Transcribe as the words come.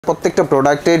প্রত্যেকটা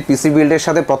প্রোডাক্টের পিসি বিল্ডের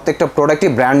সাথে প্রত্যেকটা প্রোডাক্টই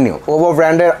ব্র্যান্ড নিউ। ওভো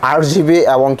ব্র্যান্ডের 8GB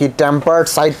এবং কি টেম্পারড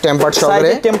সাইড টেম্পারড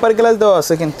সহকারে টেম্পার গ্লাস দেওয়া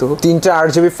আছে, কিন্তু তিনটা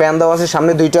 8GB ফ্যান দেওয়া আছে,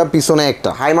 সামনে দুইটা পিছনে একটা।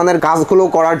 হাই মানের কাজগুলো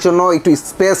করার জন্য একটু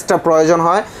স্পেসটা প্রয়োজন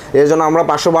হয়, এর জন্য আমরা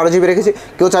 512GB রেখেছি।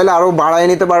 কেউ চাইলে আরো বাড়ায়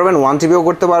নিতে পারবেন, 1TBও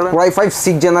করতে পারবেন। Core i5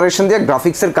 6th জেনারেশন দিয়ে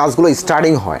গ্রাফিক্সের কাজগুলো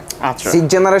স্টার্টিং হয়। আচ্ছা, 6th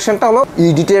জেনারেশনটা হলো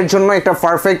এডিটের জন্য একটা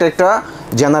পারফেক্ট একটা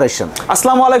জেনারেশন।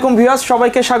 আসসালামু আলাইকুম ভিউয়ার্স,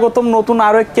 সবাইকে স্বাগতম নতুন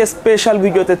আরো একটা স্পেশাল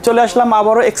ভিডিওতে। চলে আসলাম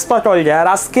আবারও এক্সপার্ট অয়েলে। আর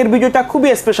আজকের ভিডিওটা খুবই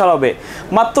স্পেশাল হবে।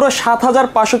 মাত্র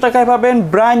 7500 টাকায় পাবেন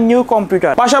ব্র্যান্ড নিউ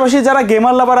কম্পিউটার। পাশাপাশি যারা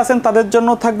গেমার লাভার আছেন তাদের জন্য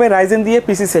থাকবে রাইজেন দিয়ে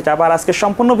পিসি সেটআপ। আর আজকে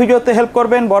সম্পূর্ণ ভিডিওতে হেল্প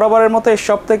করবেন বরাবরের মতো এই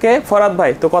সব থেকে ফরাদ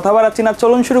ভাই। তো কথা বাড়াচ্ছি না,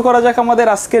 চলুন শুরু করা যাক আমাদের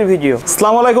আজকের ভিডিও।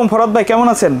 আসসালামু আলাইকুম ফরাদ ভাই, কেমন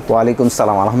আছেন? ওয়ালাইকুম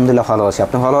সালাম, আলহামদুলিল্লাহ ভালো আছি।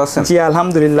 আপনি ভালো আছেন? জি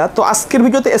আলহামদুলিল্লাহ। তো আজকের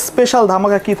ভিডিওতে স্পেশাল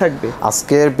ধামাকা কি থাকবে?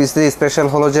 আজকের পিসি স্পেশাল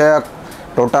হলো যে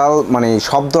টোটাল মানে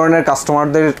সব ধরনের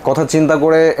কাস্টমারদের কথা চিন্তা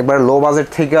করে একবার লো বাজেট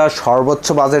থেকে সর্বোচ্চ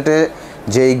বাজেটে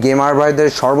যে গেমার ভাইদের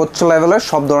সর্বোচ্চ লেভেলের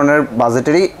সব ধরনের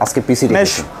বাজেটেরই আজকে পিসি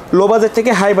রেখেছি। লো বাজেট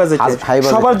থেকে হাই বাজেটে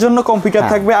সবার জন্য কম্পিউটার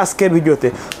থাকবে আজকের ভিডিওতে।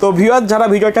 তো ভিউয়ার যারা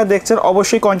ভিডিওটা দেখছেন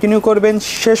অবশ্যই কন্টিনিউ করবেন,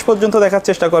 শেষ পর্যন্ত দেখার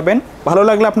চেষ্টা করবেন। ভালো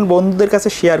লাগলে আপনার বন্ধুদের কাছে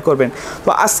শেয়ার করবেন। তো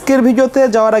আজকের ভিডিওতে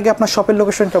যাওয়ার আগে আপনার শপের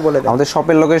লোকেশনটা বলে দেন। আমাদের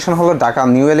শপের লোকেশন হলো Dhaka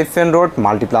new elephant road,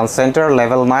 Multiplan centre,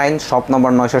 level 9, shop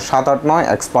number 90789,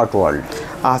 expert world.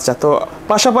 আচ্ছা, তো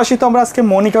পাশাপাশি তো আমরা আজকে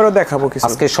মনিটরও দেখাবো কিছু।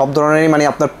 আজকে সব ধরনেরই মানে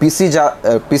আপনার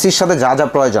পিসির সাথে যা যা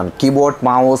প্রয়োজন, কিবোর্ড,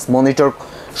 মাউস, মনিটর,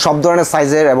 সব ধরনের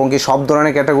সাইজের এবং কি সব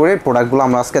ধরনের ক্যাটাগরির প্রোডাক্টগুলো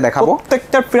আমরা আজকে দেখাবো।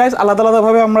 প্রত্যেকটার প্রাইস আলাদা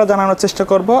আলাদাভাবে আমরা জানানোর চেষ্টা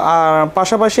করব। আর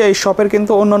পাশাপাশি এই শপের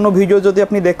কিন্তু অন্যান্য ভিডিও যদি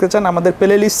আপনি দেখতে চান আমাদের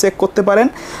প্লে লিস্ট চেক করতে পারেন।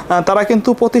 তারা কিন্তু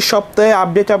প্রতি সপ্তাহে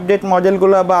আপডেট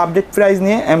মডেলগুলো বা আপডেট প্রাইস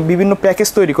নিয়ে বিভিন্ন প্যাকেজ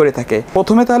তৈরি করে থাকে।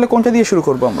 প্রথমে তাহলে কোনটা দিয়ে শুরু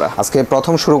করব আমরা? আজকে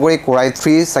প্রথম শুরু করি Core i3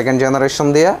 2nd জেনারেশন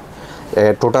দিয়ে।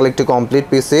 টোটাল একটি কমপ্লিট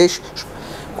পিসি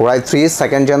Core i3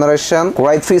 2nd generation.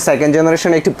 Core i3 2nd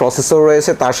generation একটি প্রসেসর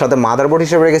রয়েছে, তার সাথে মাদারবোর্ড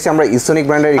হিসেবে রেখেছি আমরা ইসোনিক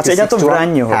ব্র্যান্ডের একটি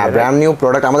ব্র্যান্ড নিউ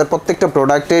প্রোডাক্ট। আমাদের প্রত্যেকটা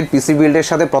প্রোডাক্টের পিসি বিল্ডের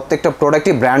সাথে প্রত্যেকটা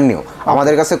প্রোডাক্টই ব্র্যান্ড নিউ।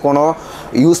 আমাদের কাছে কোনো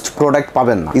ইউজড প্রোডাক্ট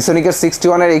পাবেন না। ইসোনিকের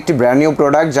 61 এর একটি ব্র্যান্ড নিউ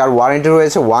প্রোডাক্ট যার ওয়ারেন্টি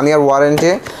রয়েছে 1 ইয়ার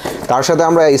ওয়ারেন্টি। তার সাথে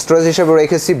আমরা স্টোরেজ হিসেবে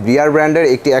রেখেছি বিআর ব্র্যান্ডের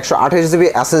একটি 128GB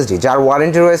SSD যার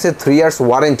ওয়ারেন্টি রয়েছে 3 ইয়ার্স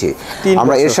ওয়ারেন্টি।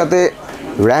 আমরা এর সাথে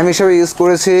র্যাম হিসেবে ইউজ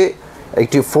করেছি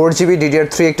একটি 4GB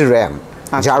DDR3 একটি র্যাম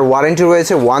যার ওয়ারেন্টি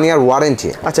রয়েছে 1 ইয়ার ওয়ারেন্টি।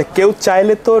 আচ্ছা, কেউ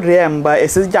চাইলে তো র্যাম বা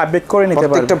এসএসডি আপডেট করে নিতে পারবে।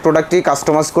 প্রত্যেকটা প্রোডাক্টই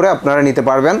কাস্টমাইজ করে আপনারা নিতে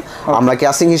পারবেন। আমরা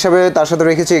ক্যাসিং হিসেবে তার সাথে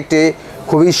রেখেছি একটি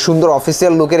খুবই সুন্দর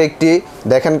অফিসিয়াল লুকের একটি,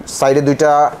 দেখেন সাইডে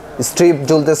দুইটা স্ট্রিপ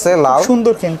ঝুলতেছে লাল,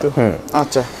 সুন্দর কিন্তু।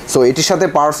 আচ্ছা, সো এটির সাথে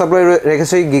পাওয়ার সাপ্লাই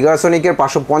রেখেছি গিগাসনিকের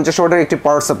 550 ওয়াটের একটি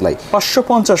পাওয়ার সাপ্লাই।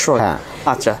 550 ওয়াট? হ্যাঁ।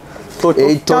 আচ্ছা, তো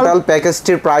এই টোটাল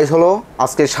প্যাকেজটির প্রাইস হলো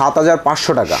আজকে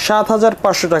 7500 টাকা।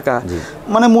 7500 টাকা।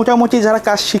 মানে মোটামুটি যারা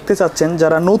কাজ শিখতে চাচ্ছেন,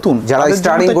 যারা নতুন, যারা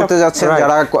স্টার্টিং করতে যাচ্ছেন,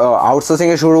 যারা আউটসোর্সিং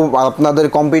এ শুরু আপনাদের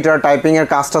কম্পিউটার টাইপিং এর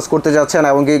কাজ করতে যাচ্ছেন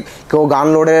এবং কি কেউ গান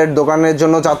লোডের দোকানের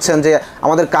জন্য চাচ্ছেন যে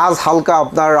আমাদের কাজ হালকা,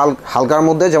 আপনার হালকার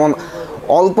মধ্যে যেমন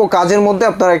অল্প কাজের মধ্যে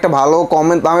আপনারা একটা ভালো কম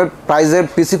দামের প্রাইজের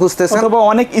পিসি খুঁজতেছেন। অথবা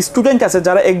অনেক স্টুডেন্ট আছে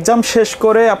যারা এক্সাম শেষ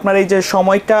করে আপনার এই যে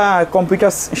সময়টা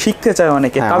কম্পিউটার শিখতে চায়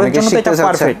অনেকে, তাদের জন্য এটা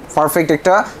পারফেক্ট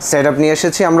একটা সেটআপ নিয়ে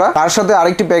এসেছি আমরা। তার সাথে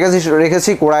আরেকটি প্যাকেজ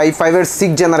রেখেছি Core i5 এর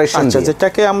 6th জেনারেশন,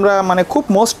 যেটাকে আমরা মানে খুব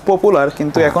মোস্ট পপুলার,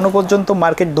 কিন্তু এখনো পর্যন্ত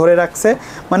মার্কেট ধরে রাখছে।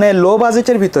 মানে লো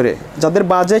বাজেটের ভিতরে যাদের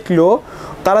বাজেট লো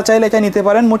তারা চাইলে এটা নিতে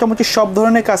পারেন। মোটামুটি সব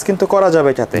ধরনের কাজ কিন্তু করা যাবে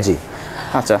এটাতে। জি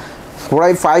আচ্ছা, Core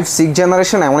i5 6th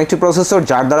জেনারেশন এমন একটি প্রসেসর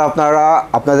যার দ্বারা আপনারা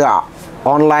আপনাদের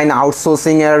অনলাইন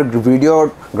আউটসোর্সিং এর ভিডিও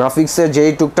গ্রাফিক্সের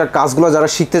যেই টুকটাক কাজগুলো যারা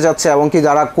শিখতে যাচ্ছে এবং কি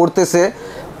যারা করতেছে,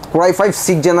 Core i5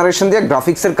 6th জেনারেশন দিয়ে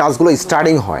গ্রাফিক্সের কাজগুলো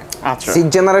স্টার্টিং হয়। 6th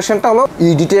জেনারেশনটা হলো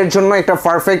এডিটের জন্য একটা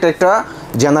পারফেক্ট একটা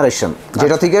জেনারেশন,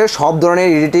 যেটা থেকে সব ধরনের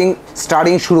এডিটিং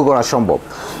স্টার্টিং শুরু করা সম্ভব।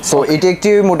 সো এটি একটি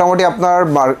মোটামুটি আপনার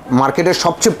মার্কেটের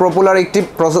সবচেয়ে পপুলার একটি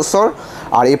প্রসেসর।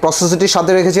 আর এই প্রসেসরটির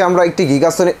সাথে রেখেছি আমরা একটি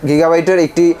গিগাবাইটের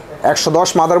একটি 110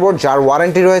 মাদারবোর্ড যার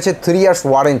ওয়ারেন্টি রয়েছে 3 ইয়ার্স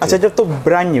ওয়ারেন্টি। আচ্ছা, এটা তো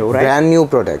brand new, right? Brand new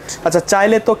product. আচ্ছা,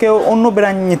 চাইলে তো কেউ অন্য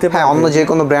ব্র্যান্ড নিতে পারে। হ্যাঁ, অন্য যে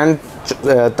কোনো ব্র্যান্ড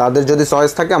তাদের যদি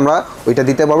চয়েস থাকে আমরা ওইটা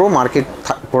দিতে পারবো, মার্কেট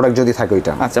প্রোডাক্ট যদি থাকে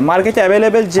ওইটা। আচ্ছা, মার্কেটে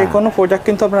অ্যাভেলেবেল যে কোনো প্রোডাক্ট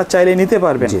কিন্তু আপনারা চাইলে নিতে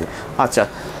পারবেন। আচ্ছা,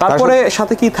 তারপরে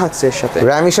সাথে কি থাকছে এর সাথে?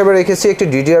 র‍্যাম হিসেবে রেখেছি একটি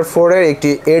DDR4 এর একটি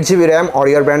 8GB র‍্যাম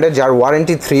অরিয়ার ব্র্যান্ডের যার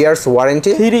ওয়ারেন্টি 3 ইয়ার্স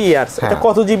ওয়ারেন্টি। 3 ইয়ার্স? এটা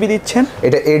কত জিবি দিচ্ছেন?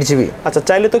 এটা 8GB। আচ্ছা,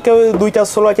 চাইলে তো কেউ দুইটা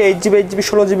 8GB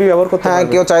 16GB ব্যবহার করতে পারবে। হ্যাঁ,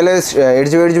 কেউ চাইলে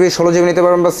 8GB 16GB নিতে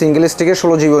পারবেন বা সিঙ্গেল স্টিকে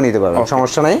 16GBও নিতে পারবেন,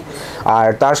 সমস্যা নাই। আর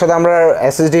তার সাথে আমরা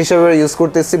SSD হিসেবে ইউজ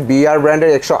করতেছি বিআর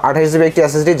ব্র্যান্ডের 128GB একটি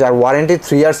SSD যার ওয়ারেন্টি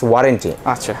 3 ইয়ার্স ওয়ারেন্টি।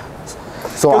 আচ্ছা,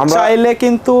 সো আমরা চাইলে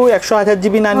কিন্তু 128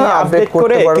 জিবি না নিয়ে আপডেট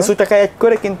করে কিছু টাকা অ্যাড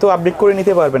করে কিন্তু আপডেট করে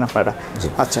নিতে পারবেন আপনারা।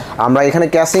 আচ্ছা, আমরা এখানে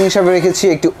ক্যাসিং হিসেবে রেখেছি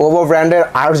একটি ওভো ব্র্যান্ডের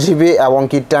 8GB এবং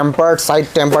কি টেম্পারড সাইড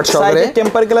টেম্পারড সহকারে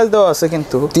টেম্পার গ্লাস দেওয়া আছে,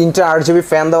 কিন্তু 3টা 8GB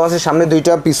ফ্যান দেওয়া আছে, সামনে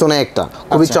 2টা পিছনে একটা,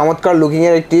 খুবই চমৎকার লুকিং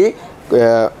এর একটি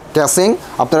ক্যাসিং।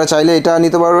 আপনারা চাইলে এটা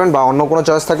নিতে পারবেন বা অন্য কোনো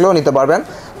চয়েস থাকলেও নিতে পারবেন।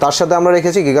 তার সাথে আমরা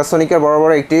রেখেছি গিগাসনিকের বড়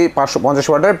বড় একটি 550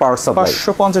 ওয়াটের পাওয়ার সাপ্লাই,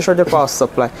 550 ওয়াটের পাওয়ার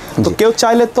সাপ্লাই। তো কেউ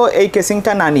চাইলে তো এই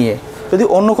কেসিংটা না নিয়ে যদি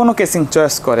অন্য কোনো কেসিং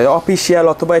চয়েস করে অফিশিয়াল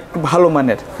অথবা একটু ভালো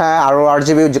মানের, হ্যাঁ আরও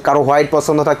 8GB কারো হোয়াইট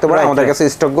পছন্দ থাকতে পারে, আমাদের কাছে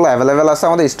স্টকগুলো অ্যাভেলেবেল আছে।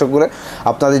 আমাদের স্টকগুলো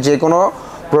আপনাদের যে কোনো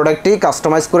প্রোডাক্টটি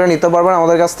কাস্টমাইজ করে নিতে পারবেন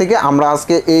আমাদের কাছ থেকে। আমরা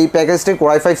আজকে এই প্যাকেজটি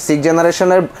কোরাই 5 6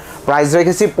 জেনারেশনের প্রাইস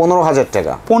রেখেছি 15,000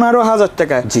 টাকা। 15,000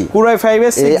 টাকায় জি, কোরাই 5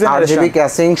 এর 6 জেনারেশন 8GB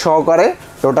ক্যাসিং সহকারে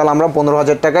টোটাল আমরা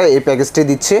 15,000 টাকায় এই প্যাকেজটি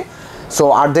দিচ্ছি। সো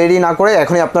আর দেরি না করে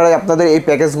এখনই আপনারা আপনাদের এই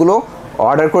প্যাকেজগুলো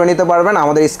অর্ডার করে নিতে পারবেন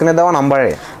আমাদের স্ক্রিনে দেওয়া নাম্বারে।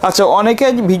 আচ্ছা, অনেকে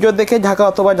ভিডিও দেখে ঢাকা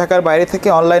অথবা ঢাকার বাইরে থেকে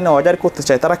অনলাইনে অর্ডার করতে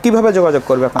চায়, তারা কিভাবে যোগাযোগ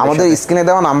করবে? আমাদের স্ক্রিনে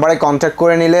দেওয়া নাম্বারে কন্ট্যাক্ট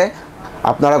করে নিলে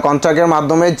আপনারা কন্ট্রাক্টের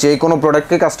মাধ্যমে যে কোনো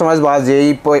প্রোডাক্টকে কাস্টমাইজ বা যেই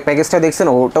প্যাকেজটা দেখছেন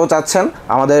ওটাও চাচ্ছেন,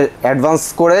 আমাদের অ্যাডভান্স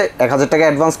করে 1000 টাকা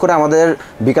অ্যাডভান্স করে আমাদের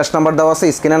বিকাশ নাম্বার দেওয়া আছে,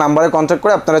 স্ক্রিনে নাম্বারে কন্ট্যাক্ট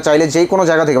করে আপনারা চাইলে যেই কোনো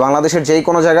জায়গা থেকে বাংলাদেশের যেই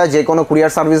কোনো জায়গায় যে কোনো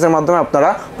কুরিয়ার সার্ভিসের মাধ্যমে আপনারা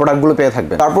প্রোডাক্টগুলো পেয়ে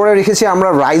থাকবেন। তারপরে রেখেছি আমরা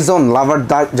রাইজন লাভার,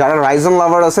 যারা রাইজন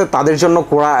লাভার আছে তাদের জন্য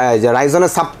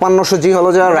রাইজনের 5600G হলো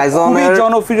যা রাইজনের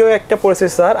জনপ্রিয় একটা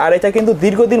প্রসেসর, আর এটা কিন্তু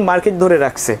দীর্ঘদিন মার্কেট ধরে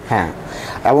রাখছে। হ্যাঁ,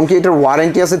 এবং কি এটার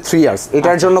ওয়ারেন্টি আছে 3 ইয়ার্স।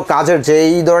 এটার জন্য কাজের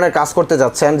যেই ধরনের কাজ করতে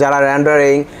যাচ্ছেন, যারা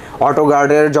রেন্ডারিং অটো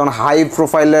গার্ডের জন হাই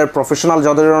প্রোফাইলের প্রফেশনাল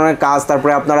যত ধরনের কাজ,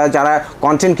 তারপরে আপনারা যারা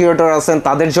কন্টেন্ট ক্রিয়েটর আছেন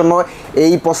তাদের জন্য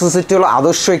এই প্রসেসরটি হলো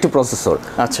আদর্শ একটি প্রসেসর।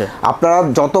 আচ্ছা, আপনারা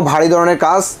যত ভারী ধরনের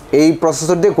কাজ এই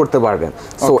প্রসেসর দিয়ে করতে পারবেন।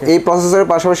 সো এই প্রসেসরের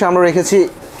পাশাপাশি আমরা রেখেছি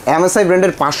MSI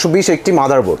ব্র্যান্ডের 520 একটি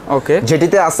মাদারবোর্ড,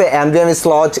 যেটিতে আছে NVMe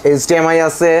স্লট, HDMI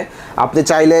আছে। আপনি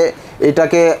চাইলে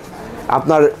এটাকে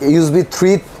আপনার USB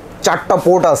 3 4টা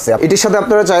পোর্ট আছে। এটির সাথে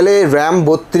আপনারা চাইলে র্যাম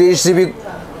 32GB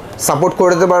সাপোর্ট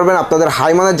করে দিতে পারবেন। আপনাদের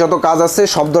হাই মানের যত কাজ আছে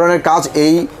সব ধরনের কাজ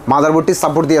এই মাদারবোর্ডটি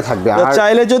সাপোর্ট দিয়ে থাকবে। আর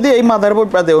চাইলে যদি এই মাদারবোর্ড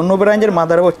বাদে অন্য ব্র্যান্ডের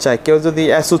মাদারবোর্ড চাই, কেউ যদি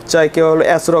অ্যাসুস চাই, কেউ হলো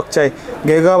অ্যাসরক চাই,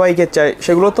 গিগাবাইটের চাই,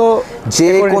 সেগুলো তো যে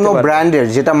কোনো ব্র্যান্ডের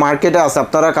যেটা মার্কেটে আছে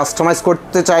আপনারা কাস্টমাইজ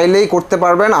করতে চাইলেই করতে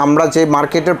পারবেন। আমরা যে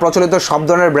মার্কেটের প্রচলিত সব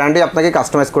ধরনের ব্র্যান্ডে আপনাকে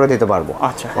কাস্টমাইজ করে দিতে পারবো।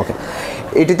 আচ্ছা, ওকে।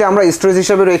 এটিতে আমরা স্টোরেজ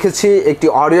হিসেবে রেখেছি একটি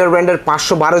অডিও ব্র্যান্ডের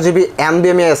 512GB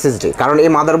NVMe SSD, কারণ এই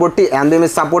মাদারবোর্ডটি NVMe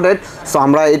সাপোর্টেড। সো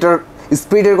আমরা এটার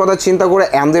স্পিডের কথা চিন্তা করে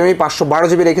NVMe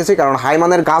 512GB রেখেছি, কারণ হাই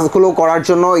মানের কাজগুলো করার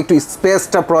জন্য একটু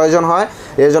স্পেসটা প্রয়োজন হয়,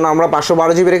 এর জন্য আমরা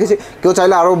 512GB রেখেছি। কেউ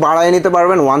চাইলে আরও বাড়ায় নিতে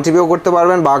পারবেন, 1TBও করতে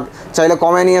পারবেন, বা চাইলে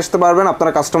কমে নিয়ে আসতে পারবেন,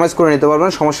 আপনারা কাস্টমাইজ করে নিতে পারবেন,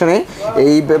 সমস্যা নেই।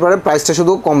 এই ব্যাপারে প্রাইসটা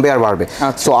শুধু কমবে আর বাড়বে।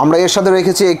 সো আমরা এর সাথে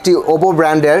রেখেছি একটি ওপো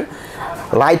ব্র্যান্ডের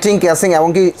লাইটিং ক্যাসিং, এবং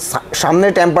কি সামনে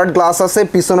টেম্পার্ড গ্লাস আছে,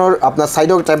 পিছনের আপনার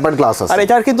সাইডেও টেম্পার্ড গ্লাস আছে। আর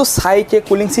এটার কিন্তু সাইডে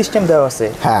কুলিং সিস্টেম দেওয়া আছে।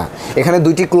 হ্যাঁ, এখানে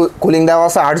দুইটি কুলিং দেওয়া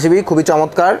আছে 8GB, খুবই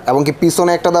চমৎকার, এবং কি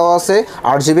পিছনে একটা দেওয়া আছে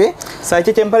 8GB।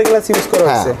 সাইডে টেম্পার গ্লাস ইউজ করা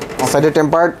আছে, সাইডে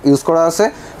টেম্পার্ড ইউজ করা আছে।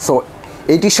 সো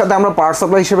এইটির সাথে আমরা পাওয়ার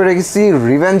সাপ্লাই হিসেবে রেখেছি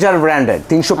রিভেঞ্জার ব্র্যান্ডের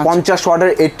 350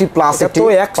 ওয়াটের 80+ একটি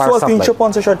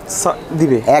 350 ওয়াট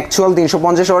দিবে, অ্যাকচুয়াল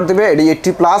 350 ওয়াট দিবে। এটি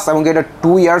 80+, এবং এটা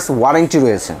 2 ইয়ার্স ওয়ারেন্টি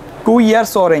রয়েছে। 2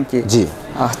 ইয়ার্স ওয়ারেন্টি, জি।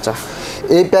 আচ্ছা,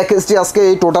 এই প্যাকেজটি আজকে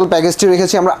এই টোটাল প্যাকেজটি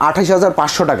রেখেছি আমরা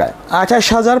 28,500 টাকায়।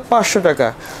 28,500 টাকা।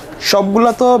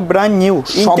 সবগুলা তো ব্র্যান্ড নিউ,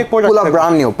 ইনটেক প্রোডাক্ট, সবগুলা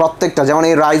ব্র্যান্ড নিউ প্রত্যেকটা। যেমন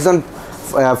এই Ryzen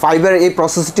 5 এর এই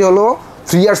প্রসেসরটি হলো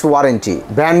 3 ইয়ার্স ওয়ারেন্টি,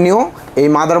 ব্র্যান্ড নিউ। এই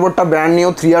মাদারবোর্ডটা ব্র্যান্ড নিউ,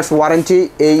 3 ইয়ার্স ওয়ারেন্টি।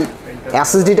 এই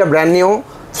SSDটা ব্র্যান্ড নিউ,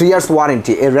 3 ইয়ার্স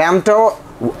ওয়ারেন্টি। এই র্যামটাও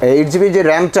 8GB যে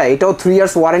র্যামটা এটাও 3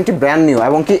 ইয়ার্স ওয়ারেন্টি, ব্র্যান্ড নিউ।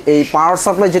 এবং কি এই পাওয়ার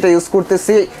সাপ্লাই যেটা ইউজ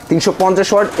করতেছি 350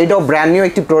 ওয়াট, এটাও ব্র্যান্ড নিউ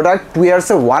একটি প্রোডাক্ট, 2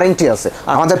 ইয়ার্সের ওয়ারেন্টি আছে।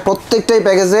 আমাদের প্রত্যেকটাই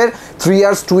প্যাকেজের 3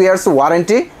 ইয়ার্স 2 ইয়ার্স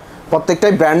ওয়ারেন্টি,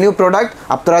 প্রত্যেকটাই ব্র্যান্ড নিউ প্রোডাক্ট।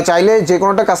 আপনারা চাইলে যে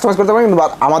কোনোটা কাস্টমাইজ করতে পারেন, কিন্তু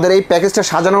আমাদের এই প্যাকেজটা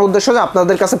সাজানোর উদ্দেশ্য যে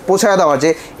আপনাদের কাছে পৌঁছায় দেওয়া, যে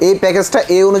এই প্যাকেজটা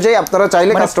এই অনুযায়ী আপনারা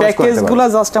চাইলে কাস্টমাইজ করতে পারেন। প্যাকেজগুলো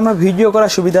জাস্ট আমরা ভিডিও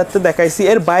করার সুবিধার্থে দেখাইছি।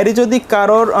 এর বাইরে যদি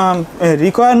কারোর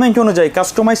রিকোয়ারমেন্ট অনুযায়ী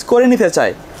কাস্টমাইজ করে নিতে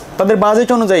চায়, তাদের বাজেট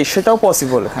অনুযায়ী, সেটাও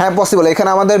পসিবল। হ্যাঁ, পসিবল। এখানে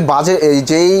আমাদের বাজেট এই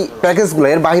যেই প্যাকেজগুলো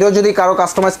এর বাইরেও যদি কারো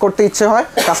কাস্টমাইজ করতে ইচ্ছে হয়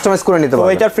কাস্টমাইজ করে নিতে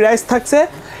পারবে। এটার প্রাইস থাকছে,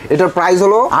 এটার প্রাইস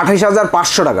হলো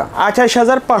 28,500 টাকা।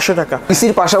 28,500 টাকা।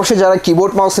 পিসির পাশাপাশি যারা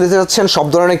কিবোর্ড মাউস নিতে যাচ্ছেন, সব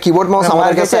ধরনের কিবোর্ড মাউস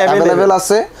আমাদের কাছে অ্যাভেলেবেল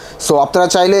আছে। সো আপনারা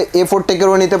চাইলে A4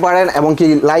 টেকেরও নিতে পারেন, এবং কি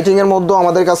লাইটিং এর মধ্যেও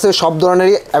আমাদের কাছে সব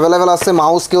ধরনেরই অ্যাভেলেবেল আছে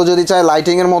মাউস। কেউ যদি চায়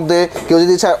লাইটিং এর মধ্যে, কেউ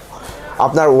যদি চায়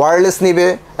আপনার ওয়্যারলেস নিবে,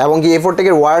 এবং কি A4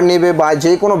 টেকের ওয়্যার নেবে, বা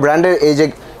যে কোনো ব্র্যান্ডের এই যে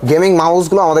গেমিং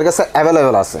মাউসগুলো আমাদের কাছে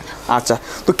অ্যাভেলেবেল আছে। আচ্ছা,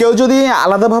 তো কেউ যদি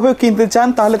আলাদাভাবেও কিনতে চান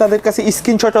তাহলে তাদের কাছে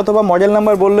স্ক্রিনশট অথবা মডেল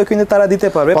নাম্বার বললে কিন্তু তারা দিতে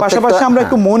পারবে। পাশাপাশি আমরা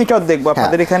একটু মনিটর দেখবো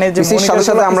আপনাদের এখানে, যে মনিটরের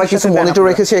সাথে আমরা কিছু মনিটর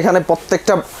রেখেছি এখানে,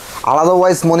 প্রত্যেকটা আলাদা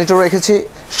ওয়াইজ মনিটর রেখেছি।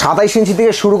 27 ইঞ্চি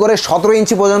থেকে শুরু করে 17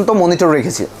 ইঞ্চি পর্যন্ত মনিটর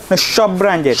রেখেছি, সব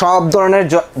ব্র্যান্ডের, সব ধরনের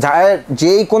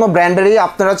যেই কোনো ব্র্যান্ডেরই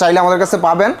আপনারা চাইলে আমাদের কাছে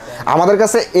পাবেন। আমাদের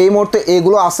কাছে এই মুহূর্তে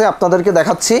এগুলো আছে, আপনাদেরকে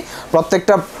দেখাচ্ছি।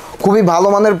 প্রত্যেকটা খুবই ভালো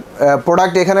মানের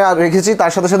প্রোডাক্ট এখানে রেখেছি,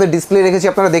 তার সাথে সাথে ডিসপ্লে রেখেছি,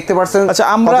 আপনারা দেখতে পাচ্ছেন। আচ্ছা,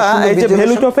 আমরা এই যে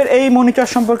ভ্যালুটপের এই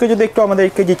মনিটর সম্পর্কে যদি একটু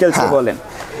আমাদেরকে ডিটেইলস বলেন।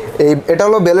 এটা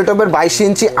হলো ভ্যালুটপের 22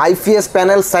 ইঞ্চি আইপিএস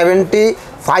প্যানেল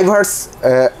 75 হার্টজ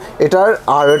এটার,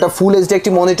 আর এটা ফুল এইচডি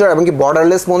একটি মনিটর এবং কি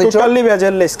বর্ডারলেস মনিটর, টোটালি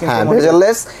বেজারলেস। হ্যাঁ,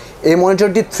 বেজারলেস। এই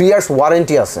মনিটরটি 3 ইয়ার্স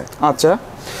ওয়ারেন্টি আছে। আচ্ছা,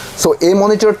 সো এই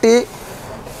মনিটরটি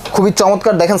খুবই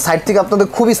চমৎকার, দেখেন সাইড থেকে আপনাদের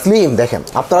খুবই স্লিম, দেখেন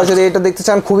আপনারা যদি এটা দেখতে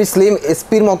চান খুবই স্লিম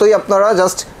এসপির মতোই, আপনারা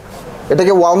জাস্ট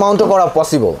এটাকে ওয়াল মাউন্টও করা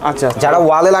পসিবল। আচ্ছা, যারা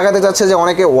ওয়ালে লাগাতে যাচ্ছে, যে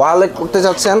অনেকে ওয়ালে করতে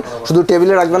যাচ্ছেন, শুধু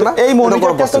টেবিলে রাখবেন না। এই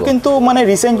মনিটরটা তো কিন্তু মানে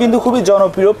রিসেন্ট কিন্তু খুবই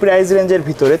জনপ্রিয় প্রাইস রেঞ্জের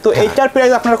ভিতরে, তো এইটার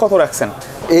প্রাইস আপনারা কত রাখছেন?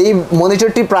 এই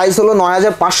মনিটরটি প্রাইস হলো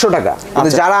 9500 টাকা।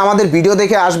 কিন্তু যারা আমাদের ভিডিও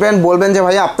দেখে আসবেন, বলবেন যে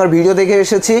ভাই আপনার ভিডিও দেখে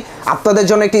এসেছি, আপনাদের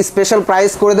জন্য একটি স্পেশাল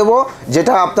প্রাইস করে দেব,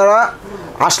 যেটা আপনারা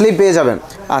আসলেই পেয়ে যাবেন।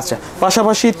 আচ্ছা,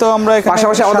 পাশাপাশি তো আমরা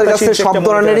পাশাপাশি আমাদের কাছে সব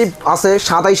ধরনেরই আছে।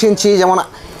 27 ইঞ্চি, যেমন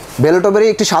ভ্যালুটপেরই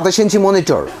একটি 27 ইঞ্চি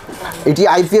মনিটর, এটি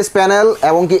আইপিএস প্যানেল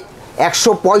এবং কি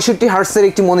 165 হার্টজের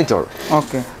একটি মনিটর।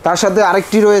 ওকে, তার সাথে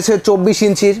আরেকটি রয়েছে 24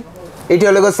 ইঞ্চির, এটি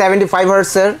হলো 75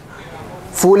 হার্টজের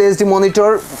ফুল এইচডি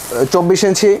মনিটর 24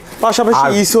 ইঞ্চি। পাশাপাশি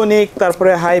ইসোনিক,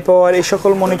 তারপরে হাই পাওয়ার, এই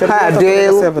সকল মনিটর, হ্যাঁ,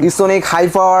 ডেল, ইসোনিক, হাই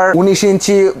পাওয়ার 19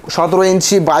 ইঞ্চি, 17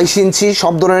 ইঞ্চি, 22 ইঞ্চি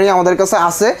সব ধরনেরই আমাদের কাছে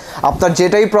আছে। আপনার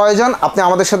যেটাই প্রয়োজন আপনি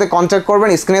আমাদের সাথে কন্ট্যাক্ট করবেন,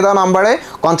 স্ক্রিনে দেওয়া নাম্বারে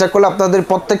কন্ট্যাক্ট করলে আপনাদের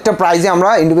প্রত্যেকটা প্রাইজে আমরা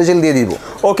ইন্ডিভিজুয়াল দিয়ে দিব।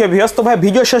 ওকে ভিউয়ার্স, তো ভাই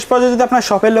ভিডিও শেষ পর্যন্ত যদি আপনার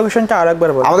শপের লোকেশনটা আরেকবার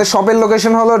বলেন। আমাদের শপের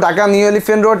লোকেশন হলো Dhaka new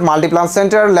elephant road, Multiplan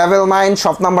centre, level 9,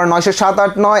 shop number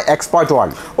 9789, এক্সপয়েন্ট 1।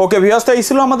 Okay viewers, তো এই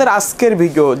ছিল আমাদের আজকের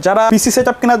ভিডিও। যারা পিসি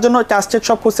সেটআপ কেনার জন্য টাস্টেক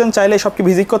শপ খুঁজছেন, চাইলে সবকে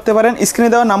ভিজিট করতে পারেন, স্ক্রিনে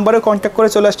দেওয়া নাম্বারে কন্ট্যাক্ট করে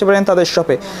চলে আসতে পারেন তাদের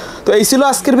শপে। তো এই ছিল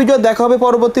আজকের ভিডিও, দেখা হবে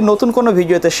পরবর্তী নতুন কোনো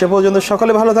ভিডিওতে। সে পর্যন্ত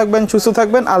সকলে ভালো থাকবেন, সুস্থ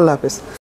থাকবেন, আল্লাহ হাফেজ।